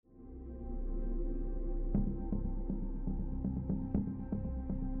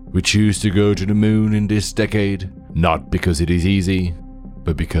We choose to go to the moon in this decade, not because it is easy,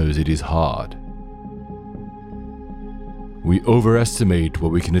 but because it is hard. We overestimate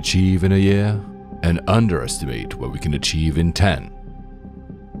what we can achieve in a year and underestimate what we can achieve in 10.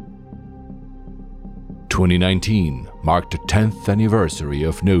 2019 marked the 10th anniversary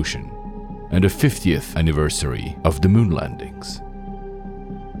of Notion and the 50th anniversary of the moon landings.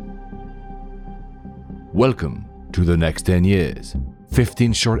 Welcome to the next 10 years.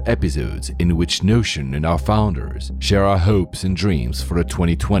 15 short episodes in which Notion and our founders share our hopes and dreams for the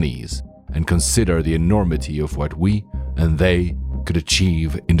 2020s and consider the enormity of what we and they could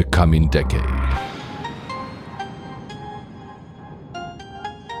achieve in the coming decade.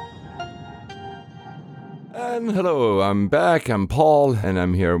 And hello, I'm back. I'm Paul, and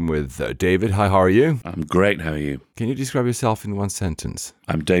I'm here with David. Hi, how are you? I'm great. How are you? Can you describe yourself in one sentence?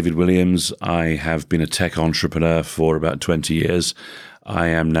 I'm David Williams. I have been a tech entrepreneur for about 20 years. I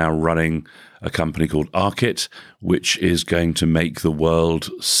am now running a company called Arkit, which is going to make the world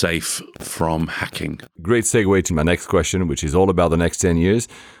safe from hacking. Great segue to my next question, which is all about the next 10 years.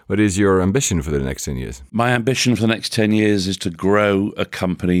 What is your ambition for the next 10 years? My ambition for the next 10 years is to grow a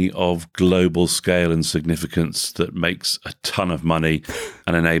company of global scale and significance that makes a ton of money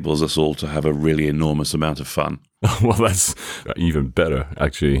and enables us all to have a really enormous amount of fun. Well, that's even better,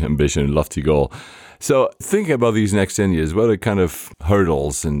 actually, ambition and lofty goal. So thinking about these next 10 years, what are kind of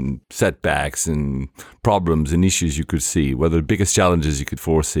hurdles and setbacks and problems and issues you could see? What are the biggest challenges you could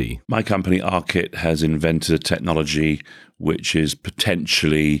foresee? My company, Arkit, has invented a technology which is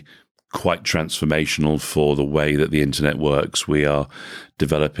potentially quite transformational for the way that the internet works. We are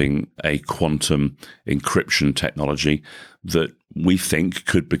developing a quantum encryption technology that we think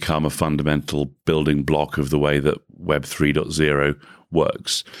could become a fundamental building block of the way that Web 3.0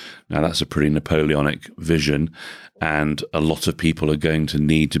 works. Now, that's a pretty Napoleonic vision, and a lot of people are going to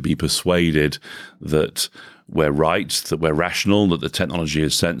need to be persuaded that we're right, that we're rational, that the technology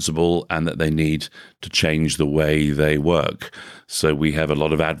is sensible, and that they need to change the way they work. So we have a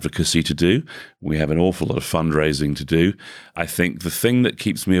lot of advocacy to do. We have an awful lot of fundraising to do. I think the thing that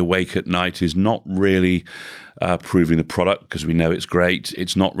keeps me awake at night is not really proving the product, because we know it's great.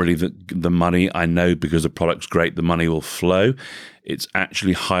 It's not really the money. I know because the product's great, the money will flow. It's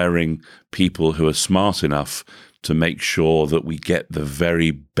actually hiring people who are smart enough to make sure that we get the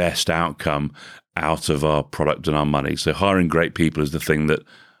very best outcome out of our product and our money. So hiring great people is the thing that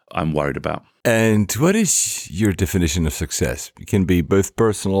I'm worried about. And what is your definition of success? It can be both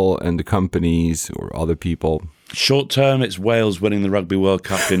personal and the companies or other people. Short term, it's Wales winning the Rugby World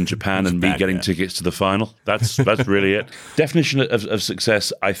Cup in Japan and me getting tickets to the final. That's really it. Definition of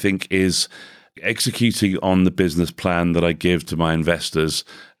success, I think, is executing on the business plan that I give to my investors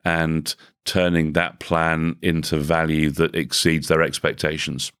and turning that plan into value that exceeds their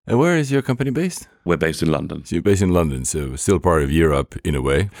expectations. And where is your company based? We're based in London. So you're based in London, so still part of Europe in a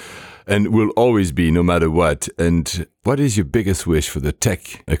way, and will always be no matter what. And what is your biggest wish for the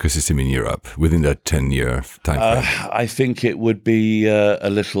tech ecosystem in Europe within that 10-year time frame? I think it would be a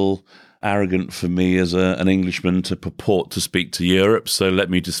little arrogant for me as an Englishman to purport to speak to Europe, so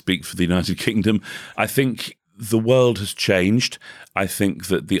let me just speak for the United Kingdom. I think the world has changed. I think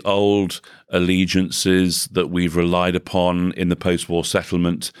that the old allegiances that we've relied upon in the post-war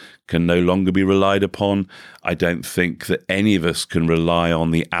settlement can no longer be relied upon. I don't think that any of us can rely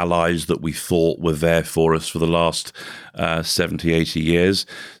on the allies that we thought were there for us for the last 70, 80 years.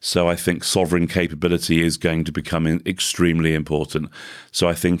 So I think sovereign capability is going to become extremely important. So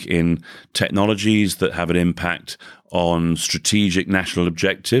I think in technologies that have an impact on strategic national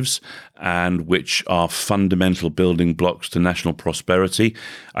objectives and which are fundamental building blocks to national prosperity,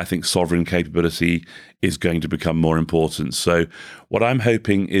 I think sovereign capability is going to become more important. So what I'm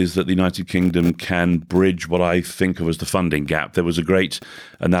hoping is that the United Kingdom can bridge what I think of as the funding gap. There was a great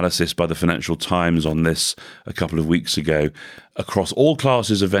analysis by the Financial Times on this a couple of weeks ago. Across all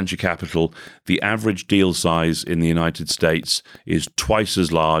classes of venture capital, the average deal size in the United States is twice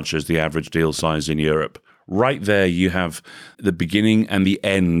as large as the average deal size in Europe. Right there, you have the beginning and the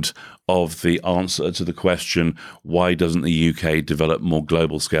end of the answer to the question, why doesn't the UK develop more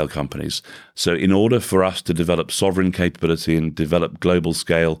global scale companies? So in order for us to develop sovereign capability and develop global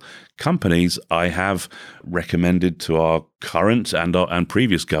scale companies, I have recommended to our current and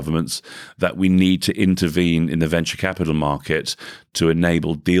previous governments that we need to intervene in the venture capital market to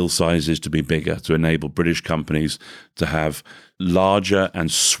enable deal sizes to be bigger, to enable British companies to have larger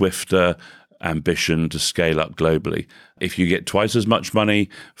and swifter ambition to scale up globally. If you get twice as much money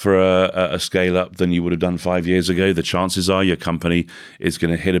for a scale up than you would have done 5 years ago, the chances are your company is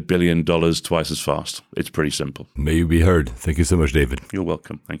going to hit $1 billion twice as fast. It's pretty simple. May you be heard. Thank you so much, David. You're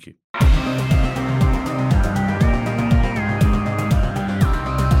welcome. Thank you.